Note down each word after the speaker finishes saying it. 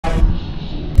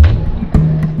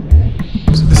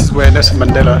is where Nelson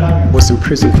Mandela was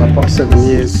imprisoned for about 7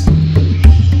 years. In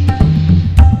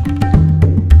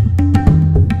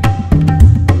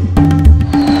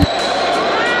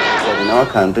our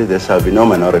country, there shall be no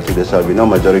minority, there shall be no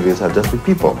majority, there shall just be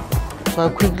people. So I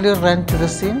quickly ran to the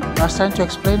scene. I was trying to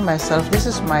explain myself. This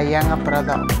is my younger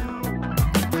brother.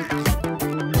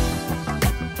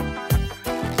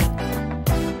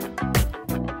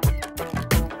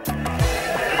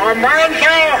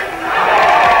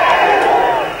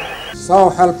 So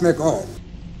help me God.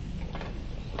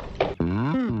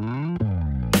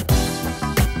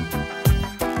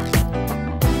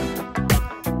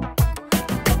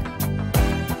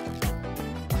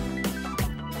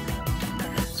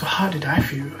 So how did I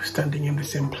feel standing in the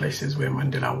same places where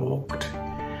Mandela walked,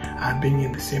 and being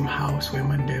in the same house where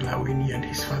Mandela, Winnie and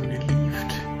his family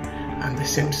lived, and the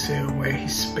same cell where he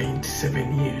spent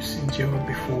 7 years in jail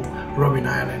before Robben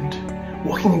Island,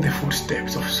 walking in the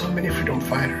footsteps of so many freedom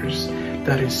fighters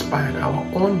that inspired our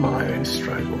own Malawian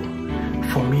struggle.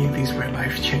 For me, these were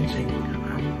life-changing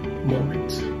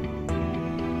moments.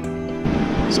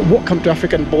 So welcome to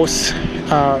African Boss.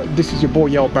 This is your boy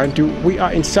Yao Bantu. We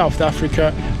are in South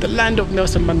Africa, the land of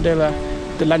Nelson Mandela,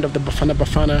 the land of the Bafana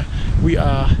Bafana. We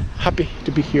are happy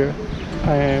to be here.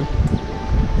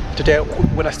 Today,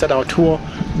 when I start our tour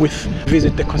with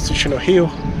visit the Constitutional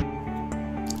Hill.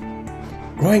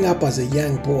 Growing up as a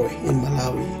young boy in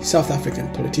Malawi, South African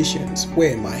politicians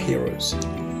were my heroes.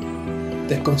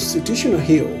 The Constitutional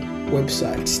Hill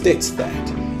website states that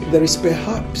there is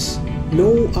perhaps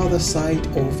no other site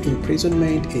of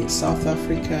imprisonment in South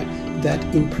Africa that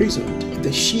imprisoned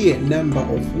the sheer number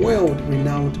of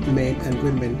world-renowned men and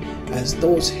women as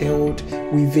those held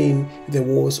within the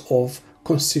walls of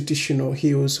Constitutional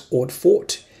Hill's Old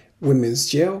Fort,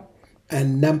 Women's Jail,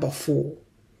 and Number 4.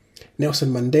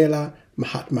 Nelson Mandela,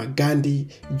 Mahatma Gandhi,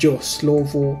 Joe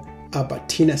Slovo,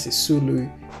 Albertina Sisulu,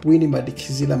 Winnie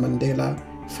Madikizela Mandela,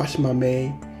 Fatima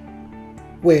May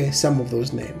were some of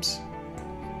those names.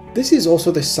 This is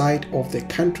also the site of the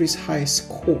country's highest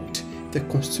court, the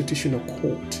Constitutional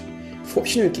Court.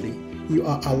 Fortunately, you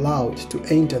are allowed to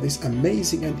enter this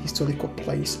amazing and historical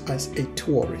place as a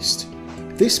tourist.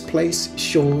 This place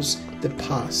shows the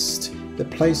past, the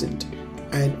present,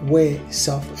 and where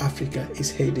South Africa is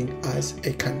heading as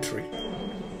a country.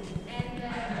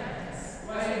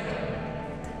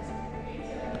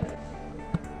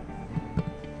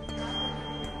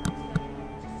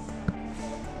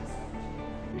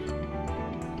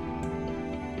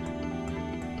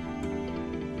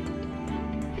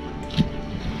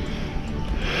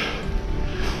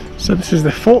 So this is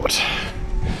the fort.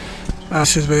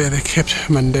 This is where they kept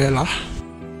Mandela.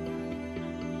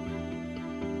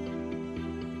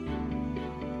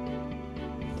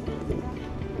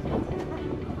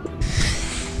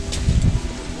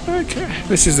 Okay,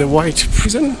 this is a white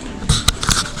prison.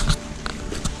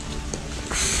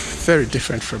 Very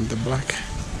different from the black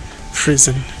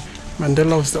prison.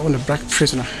 Mandela was the only black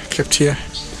prisoner kept here.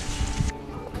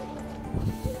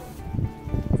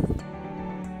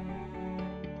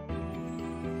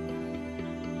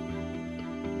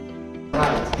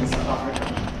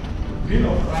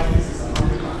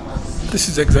 This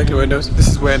is exactly where Nelson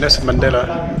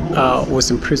Mandela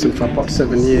was imprisoned for about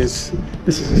 7 years.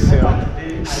 This is his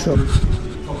cell. So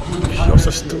he also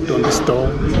stood on this door,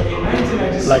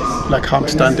 like how I'm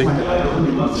standing.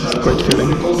 It's a great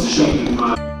feeling.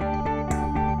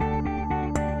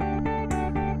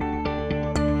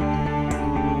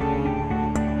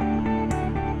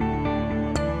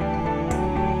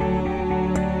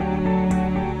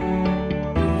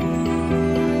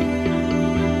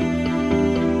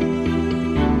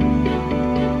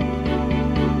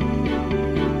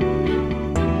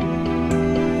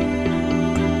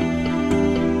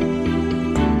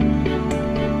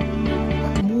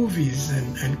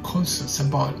 And concerts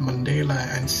about Mandela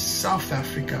and South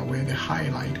Africa were the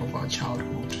highlight of our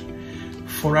childhood.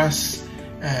 For us,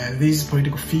 these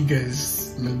political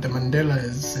figures, the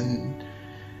Mandelas, and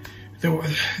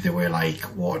they were like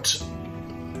what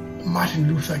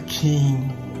Martin Luther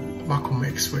King or Malcolm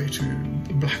X were to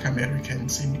Black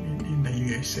Americans in the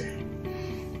USA.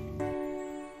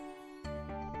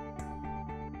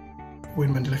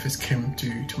 When Mandela first came to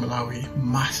Malawi,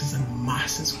 masses and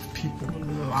masses of people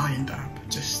lined up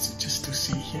just to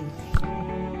see him.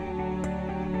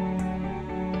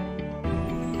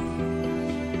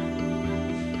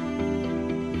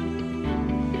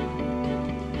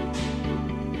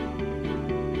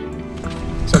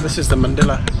 So this is the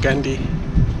Mandela Gandhi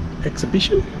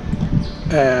exhibition.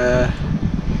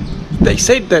 They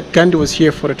said that Gandhi was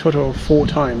here for a total of 4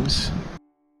 times.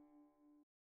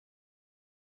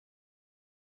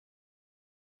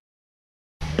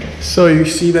 So you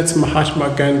see, that's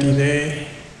Mahatma Gandhi there.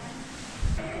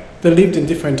 They lived in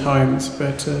different times,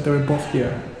 but they were both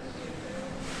here.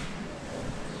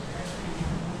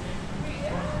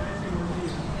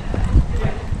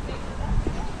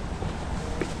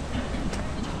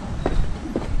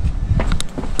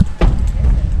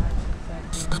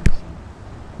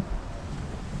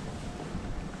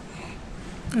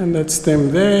 And that's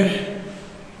them there.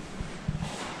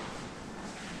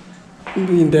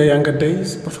 In their younger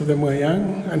days, both of them were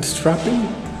young and strapping.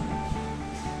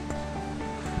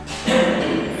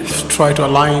 Let's try to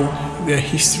align their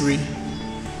history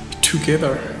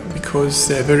together because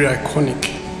they're very iconic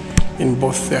in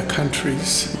both their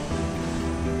countries.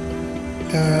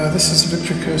 This is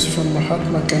replicas from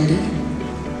Mahatma Gandhi,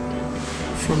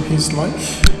 from his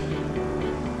life.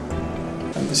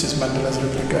 And this is Mandela's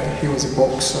replica. He was a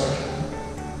boxer.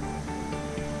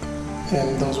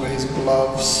 And those were his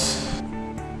gloves.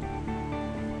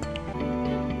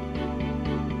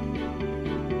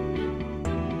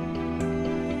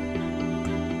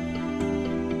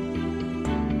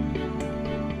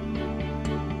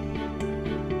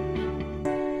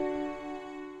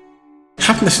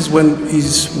 Happiness is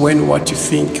when what you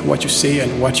think, what you say,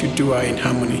 and what you do are in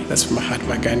harmony. That's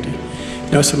Mahatma Gandhi.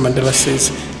 Nelson Mandela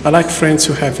says, I like friends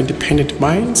who have independent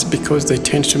minds because they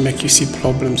tend to make you see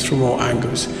problems from all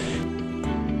angles.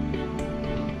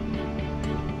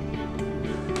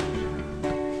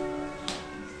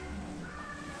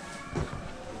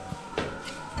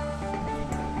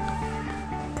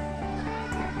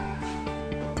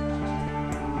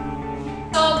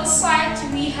 So on the side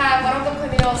we have one of the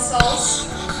communal cells.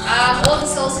 All the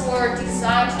cells were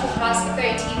designed to house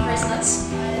 13 prisoners,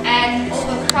 and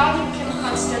overcrowding became a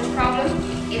constant problem.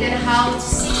 And then how to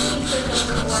see people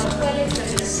from one toilet that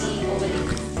you see over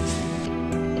there.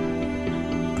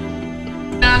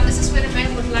 This is where the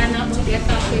men would line up to get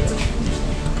their plates of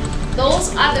food.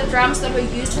 Those are the drums that were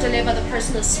used to deliver the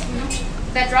prisoners' food.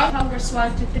 The drum numbers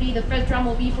 1 to 3. The first drum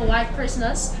will be for white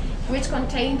prisoners, which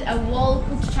contained a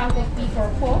well-cooked chunk of beef or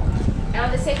pork.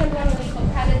 And the second one will be for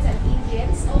pallets and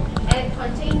Indians, and it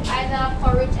contained either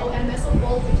porridge or a mess of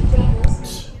boiled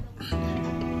vegetables.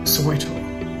 Soweto,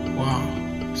 wow,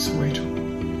 Soweto.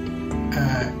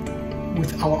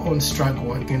 With our own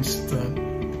struggle against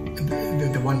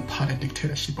the one-party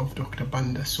dictatorship of Dr.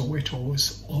 Banda, Soweto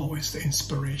was always the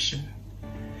inspiration.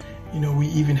 You know, we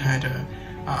even had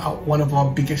one of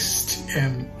our biggest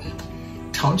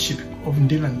township of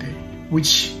Ndilande,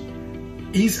 which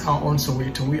is our own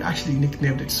Soweto. We actually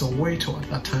nicknamed it Soweto at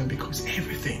that time because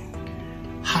everything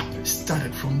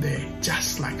started from there,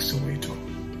 just like Soweto.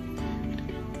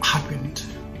 It happened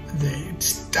there, it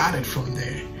started from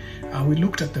there. We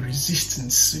looked at the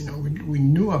resistance, you know, we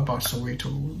knew about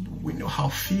Soweto, we know how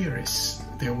fierce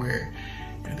they were.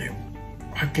 You know, they were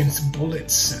against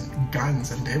bullets and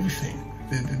guns and everything.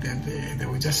 They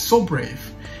were just so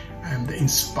brave, and they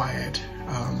inspired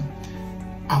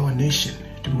our nation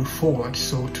to move forward.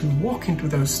 So to walk into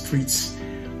those streets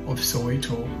of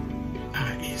Soweto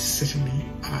is certainly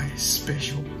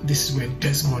special. This is where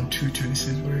Desmond Tutu, this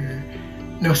is where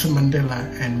Nelson Mandela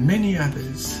and many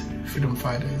others, freedom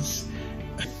fighters,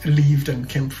 lived and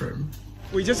came from.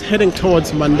 We're just heading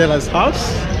towards Mandela's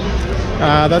house.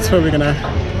 That's where we're gonna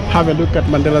have a look at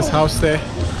Mandela's house there,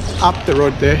 up the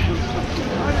road there.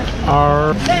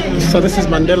 So this is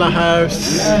Mandela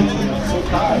House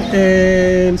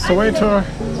in Soweto.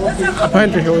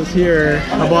 Apparently he was here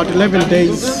about 11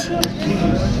 days,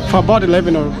 for about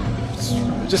 11 or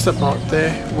just about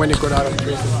there when he got out of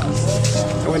prison,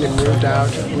 and when he moved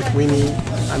out with Winnie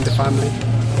and the family.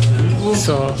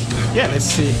 So yeah, let's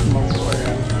see more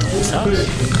his house.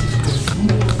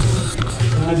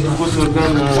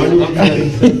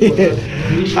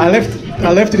 I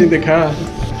left it in the car.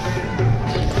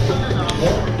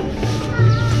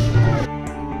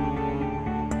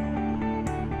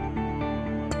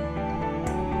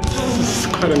 This is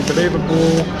quite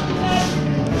unbelievable.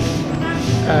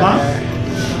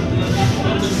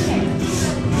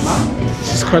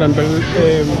 This is quite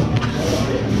unbelievable.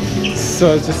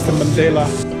 So it's just the Mandela.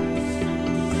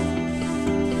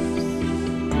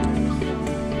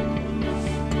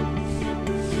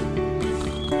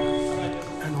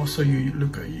 And also you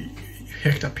look at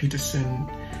Hector Peterson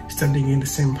standing in the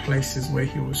same places where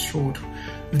he was shot,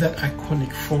 with that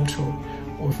iconic photo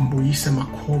of Mbuyisa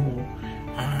Makobo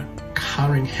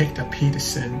carrying Hector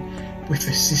Peterson with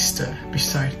a sister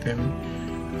beside them.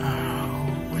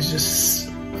 Was just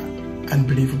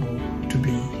unbelievable to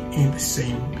be in the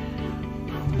same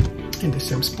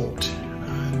sport.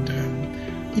 And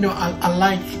you know, I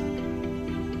like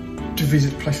to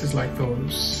visit places like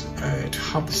those, to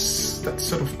have that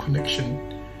sort of connection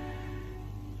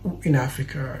in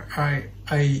Africa.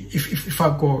 If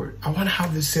I go, I want to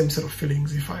have the same sort of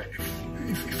feelings. If I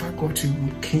go to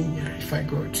Kenya, if I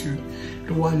go to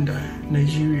Rwanda,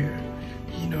 Nigeria,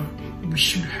 you know, we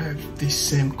should have this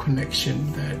same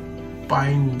connection that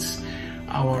binds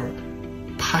our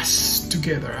past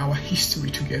together, our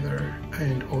history together,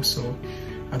 and also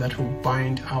that will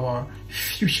bind our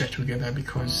future together,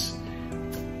 because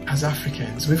as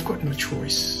Africans, we've got no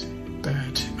choice,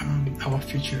 but our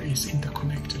future is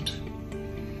interconnected.